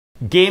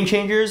Game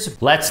changers,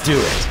 let's do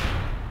it.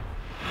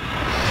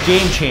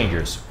 Game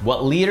changers,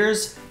 what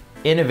leaders,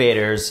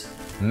 innovators,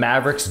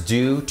 Mavericks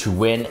do to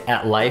win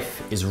at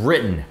life is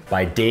written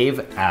by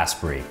Dave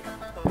Asprey.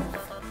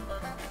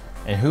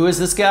 And who is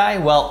this guy?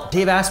 Well,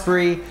 Dave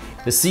Asprey,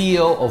 the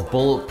CEO of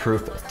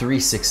Bulletproof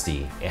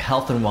 360, a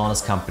health and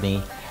wellness company,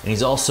 and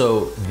he's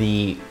also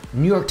the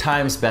New York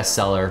Times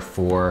bestseller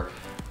for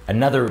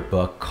another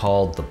book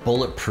called The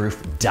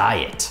Bulletproof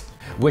Diet,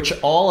 which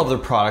all of the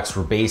products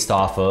were based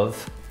off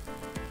of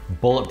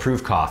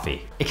bulletproof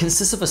coffee. It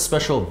consists of a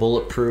special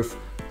bulletproof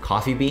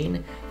coffee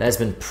bean that has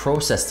been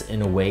processed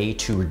in a way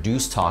to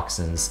reduce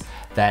toxins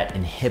that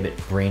inhibit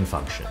brain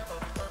function.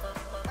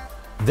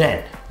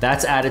 Then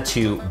that's added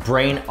to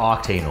brain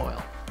octane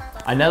oil,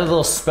 another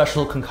little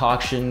special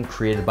concoction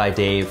created by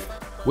Dave,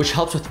 which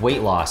helps with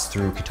weight loss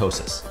through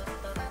ketosis.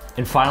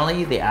 And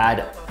finally, they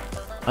add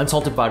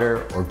unsalted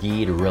butter or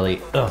ghee to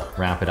really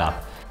ramp it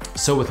up.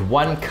 So with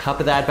 1 cup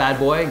of that bad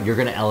boy, you're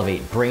gonna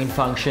elevate brain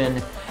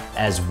function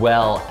as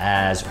well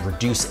as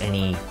reduce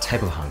any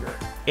type of hunger.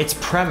 Its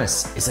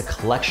premise is a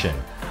collection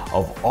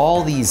of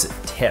all these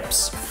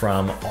tips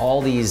from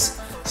all these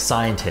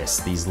scientists,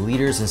 these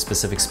leaders in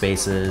specific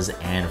spaces,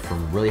 and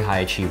from really high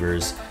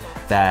achievers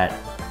that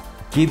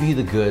give you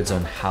the goods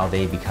on how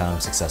they become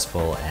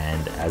successful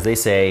and, as they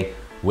say,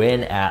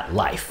 win at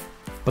life.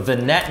 But the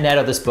net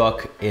of this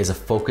book is a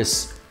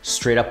focus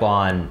straight up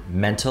on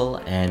mental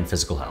and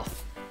physical health.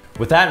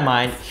 With that in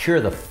mind, here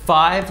are the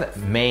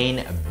 5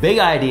 main big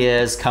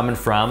ideas coming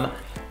from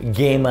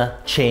Game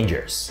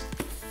Changers.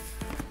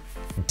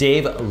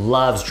 Dave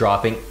loves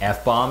dropping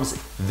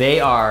F-bombs. They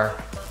are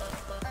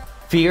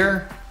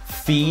fear,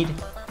 feed,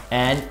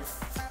 and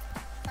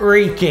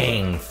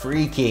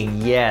freaking,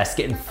 yes,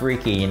 getting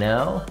freaky, you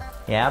know?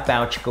 Yeah,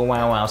 bow chicka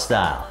wow wow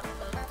style.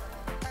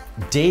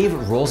 Dave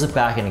rolls it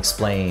back and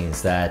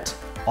explains that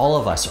all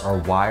of us are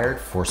wired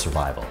for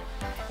survival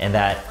and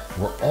that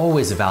we're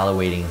always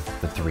evaluating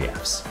the 3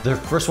 Fs. The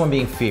first one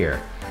being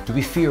fear. Do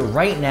we fear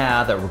right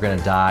now that we're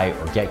gonna die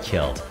or get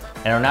killed?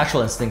 And our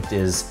natural instinct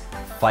is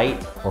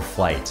fight or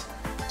flight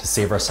to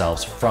save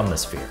ourselves from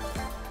this fear.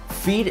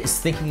 Feed is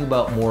thinking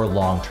about more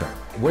long-term.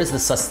 What is the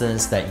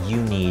sustenance that you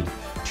need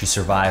to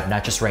survive,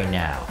 not just right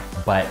now,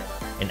 but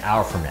an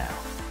hour from now,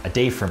 a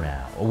day from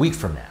now, a week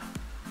from now?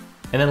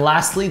 And then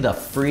lastly, the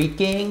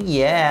freaking,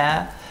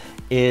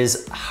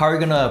 is how you're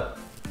gonna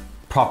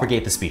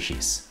propagate the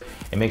species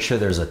and make sure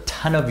there's a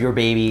ton of your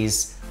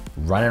babies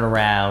running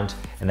around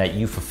and that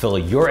you fulfill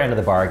your end of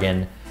the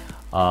bargain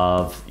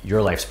of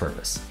your life's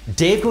purpose.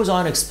 Dave goes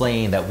on to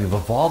explain that we've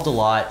evolved a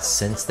lot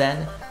since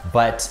then,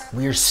 but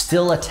we are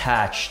still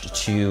attached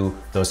to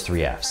those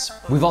 3 Fs.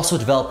 We've also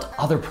developed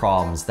other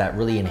problems that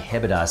really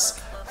inhibit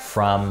us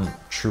from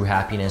true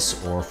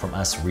happiness or from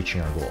us reaching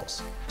our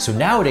goals. So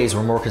nowadays,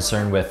 we're more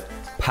concerned with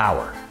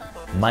power,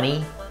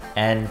 money,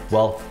 and,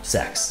 well,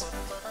 sex.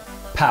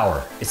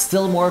 Power, it's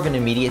still more of an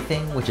immediate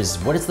thing, which is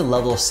what is the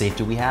level of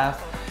safety we have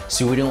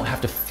so we don't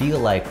have to feel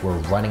like we're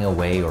running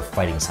away or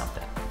fighting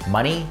something.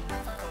 Money,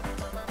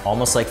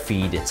 almost like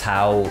feed, it's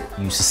how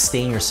you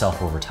sustain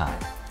yourself over time,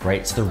 right?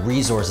 It's the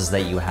resources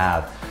that you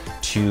have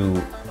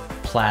to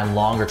plan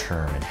longer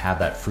term and have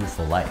that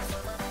fruitful life.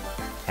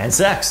 And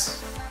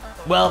sex,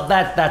 well,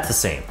 that's the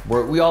same.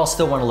 We all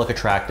still want to look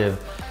attractive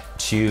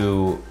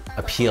to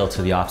appeal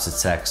to the opposite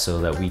sex so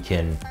that we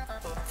can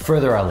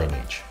further our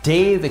lineage.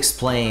 Dave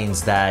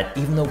explains that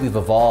even though we've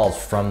evolved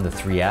from the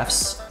 3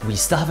 Fs, we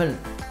still haven't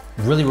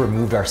really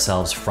removed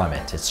ourselves from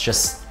it. It's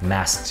just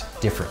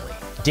masked differently.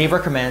 Dave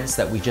recommends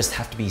that we just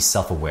have to be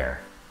self-aware,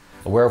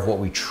 aware of what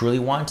we truly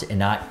want and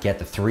not get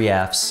the 3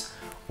 Fs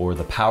or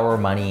the power,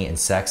 money, and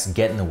sex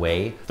get in the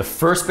way. The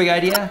first big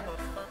idea,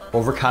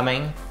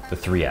 overcoming the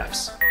 3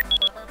 Fs.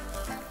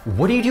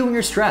 What do you do when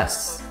you're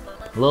stressed?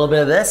 A little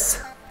bit of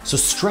this? So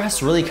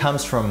stress really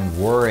comes from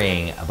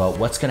worrying about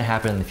what's gonna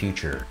happen in the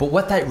future. But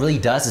what that really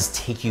does is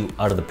take you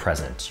out of the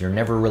present. You're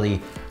never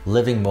really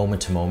living moment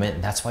to moment,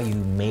 and that's why you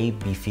may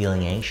be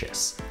feeling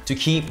anxious. To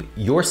keep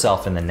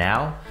yourself in the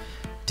now,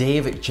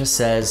 Dave just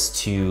says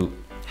to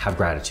have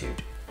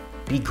gratitude.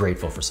 Be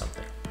grateful for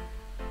something.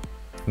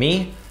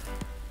 Me,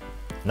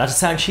 not to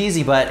sound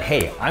cheesy, but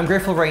hey, I'm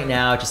grateful right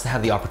now just to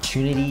have the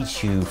opportunity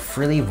to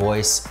freely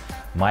voice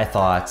my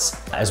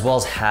thoughts, as well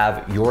as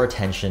have your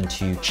attention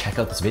to check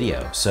out this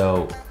video.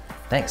 So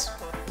thanks,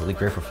 really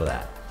grateful for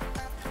that.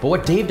 But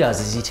what Dave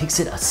does is he takes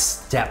it a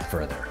step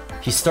further.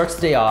 He starts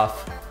the day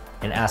off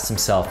and asks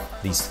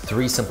himself these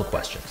 3 simple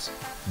questions.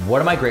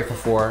 What am I grateful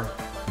for?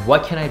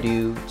 What can I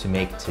do to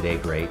make today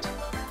great?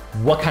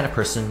 What kind of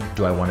person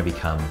do I want to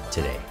become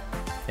today?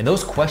 And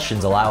those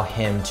questions allow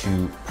him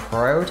to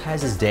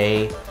prioritize his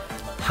day,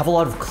 have a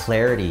lot of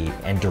clarity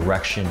and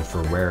direction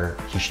for where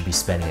he should be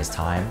spending his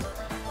time,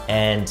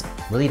 and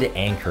really to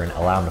anchor and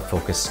allow him to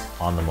focus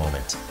on the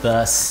moment.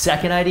 The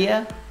second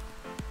idea,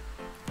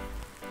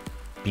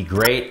 be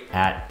great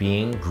at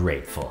being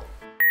grateful.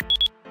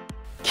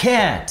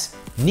 Can't,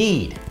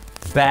 need,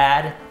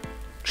 bad,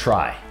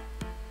 try.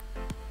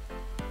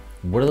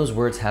 What do those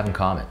words have in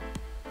common?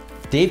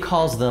 Dave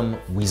calls them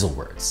weasel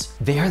words.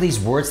 They are these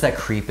words that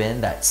creep in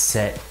that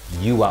set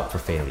you up for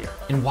failure.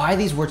 And why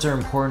these words are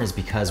important is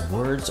because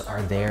words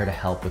are there to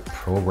help with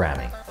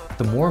programming.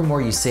 The more and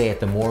more you say it,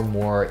 the more and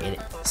more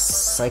it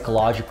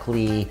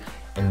psychologically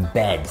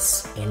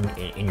embeds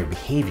in your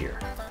behavior.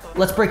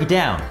 Let's break it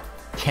down.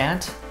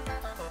 Can't?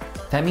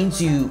 That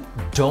means you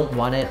don't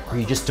want it or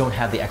you just don't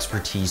have the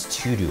expertise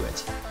to do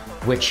it,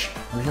 which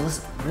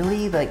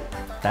really like,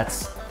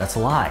 that's a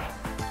lie.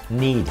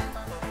 Need.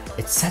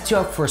 It sets you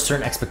up for a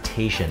certain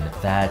expectation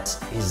that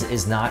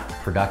is not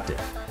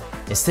productive.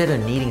 Instead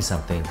of needing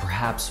something,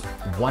 perhaps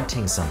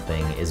wanting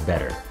something is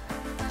better.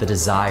 The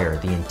desire,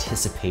 the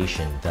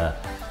anticipation, the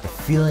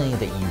feeling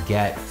that you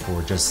get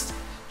for just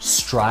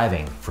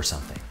striving for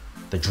something,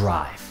 the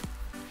drive.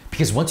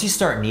 Because once you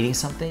start needing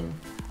something,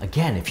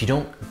 again, if you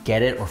don't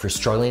get it or if you're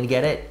struggling to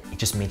get it, it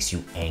just makes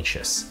you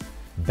anxious.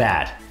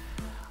 Bad.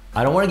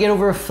 I don't want to get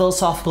over a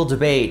philosophical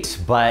debate,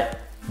 but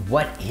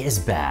what is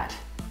bad?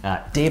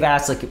 Dave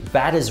asks, like,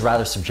 bad is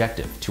rather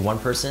subjective. To one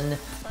person,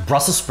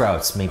 Brussels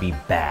sprouts may be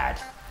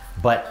bad,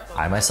 but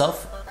I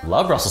myself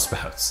love Brussels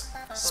sprouts,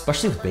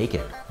 especially with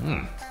bacon.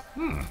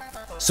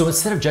 So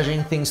instead of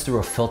judging things through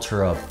a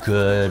filter of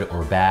good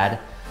or bad,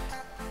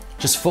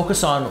 just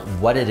focus on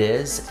what it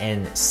is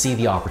and see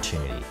the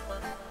opportunity.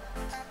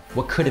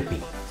 What could it be?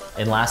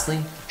 And lastly,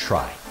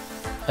 try.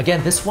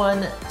 Again, this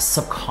one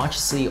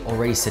subconsciously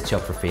already sets you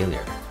up for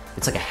failure.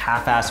 It's like a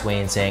half-assed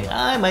way in saying,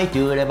 I might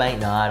do it, I might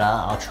not,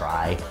 I'll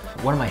try.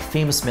 One of my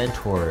famous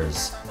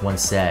mentors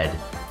once said,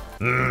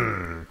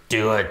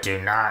 do it, do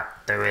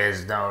not, there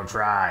is no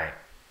try.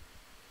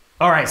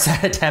 All right,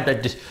 sad attempt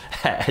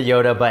at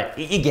Yoda, but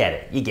you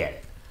get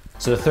it.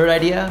 So the third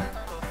idea,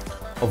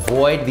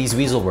 avoid these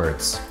weasel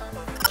words.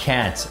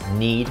 Can't,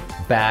 need,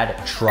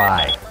 bad,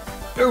 try.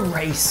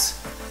 Erase.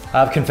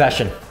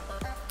 Confession,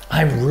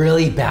 I'm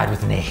really bad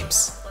with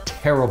names.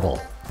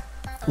 Terrible.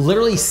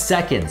 Literally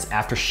seconds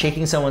after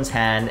shaking someone's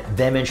hand,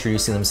 them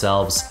introducing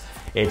themselves,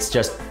 it's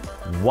just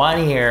one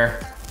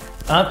ear,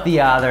 up the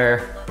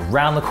other,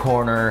 around the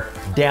corner,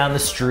 down the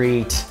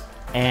street,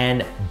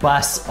 and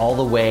bus all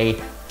the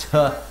way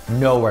to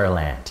nowhere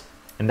land.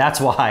 And that's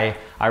why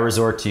I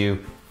resort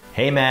to,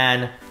 hey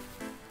man,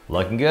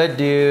 looking good,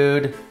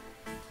 dude.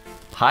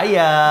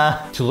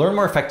 Hiya. To learn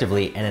more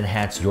effectively and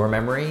enhance your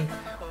memory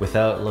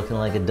without looking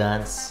like a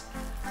dunce,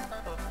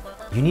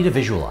 you need to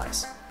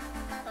visualize.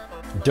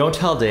 Don't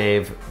tell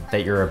Dave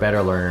that you're a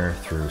better learner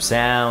through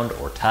sound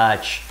or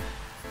touch.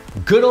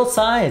 Good old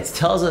science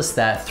tells us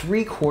that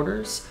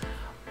 3/4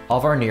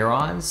 of our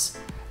neurons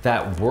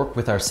that work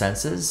with our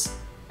senses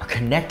are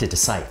connected to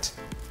sight.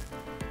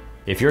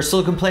 If you're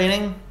still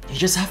complaining, you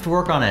just have to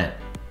work on it.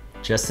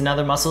 Just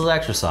another muscle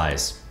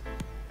exercise.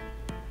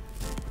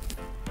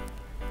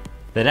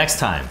 The next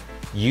time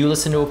you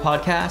listen to a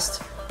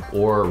podcast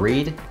or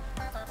read,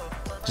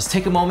 just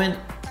take a moment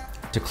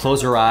to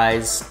close your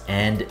eyes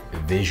and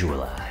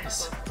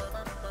visualize.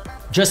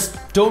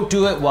 Just don't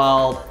do it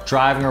while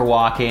driving or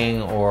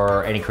walking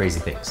or any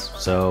crazy things.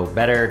 So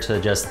better to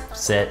just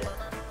sit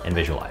and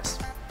visualize.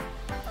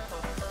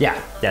 Yeah,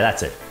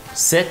 that's it.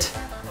 Sit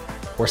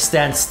or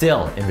stand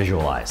still and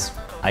visualize.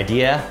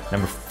 Idea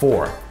number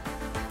 4,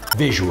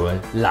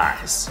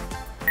 visualize.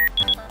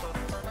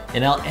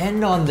 And I'll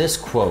end on this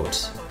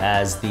quote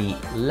as the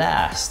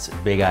last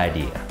big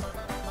idea.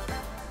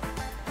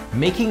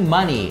 Making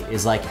money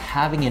is like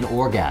having an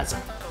orgasm.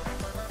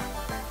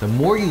 The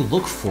more you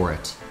look for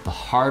it, the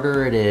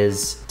harder it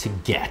is to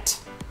get.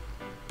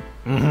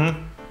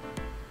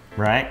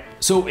 Right?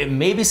 So it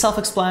may be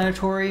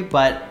self-explanatory,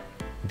 but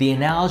the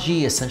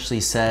analogy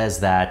essentially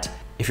says that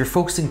if you're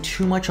focusing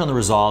too much on the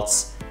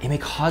results, it may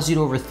cause you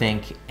to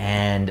overthink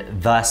and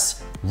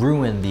thus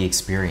ruin the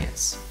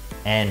experience.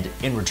 And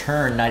in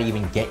return, not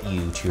even get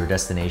you to your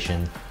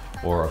destination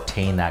or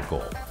obtain that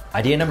goal.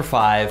 Idea number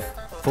 5,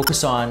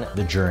 focus on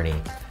the journey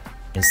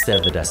instead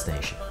of the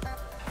destination.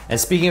 And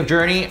speaking of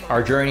journey,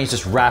 our journey is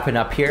just wrapping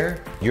up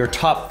here. Your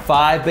top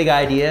 5 big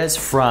ideas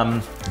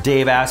from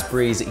Dave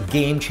Asprey's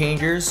Game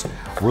Changers.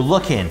 We're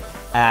looking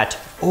at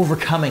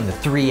overcoming the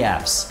 3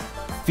 F's: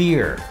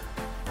 fear,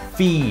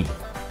 feed,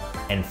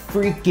 and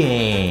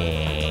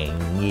freaking,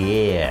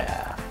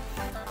 yeah.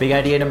 Big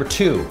idea number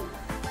 2,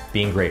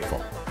 being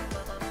grateful.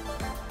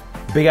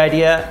 Big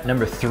idea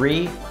number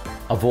 3,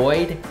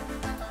 avoid,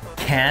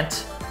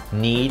 can't,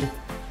 need,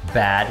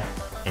 bad,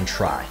 and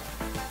try.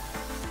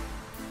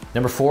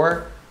 Number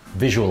 4,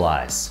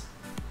 visualize.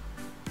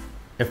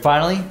 And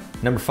finally,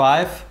 number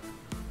 5,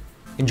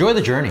 enjoy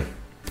the journey.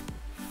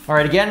 All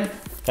right, again,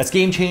 that's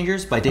Game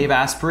Changers by Dave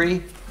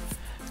Asprey.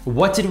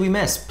 What did we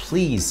miss?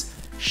 Please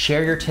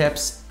share your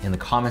tips in the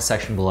comment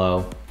section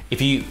below.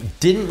 If you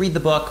didn't read the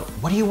book,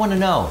 what do you want to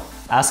know?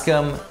 Ask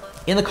them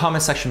in the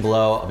comment section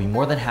below. I'll be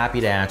more than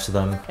happy to answer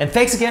them. And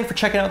thanks again for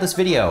checking out this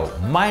video.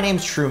 My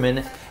name's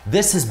Truman.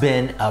 This has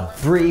been a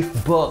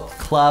brief book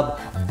club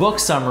book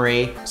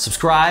summary.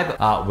 Subscribe,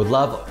 would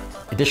love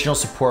additional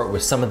support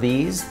with some of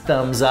these.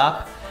 Thumbs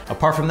up.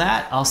 Apart from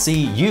that, I'll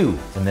see you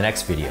in the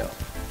next video.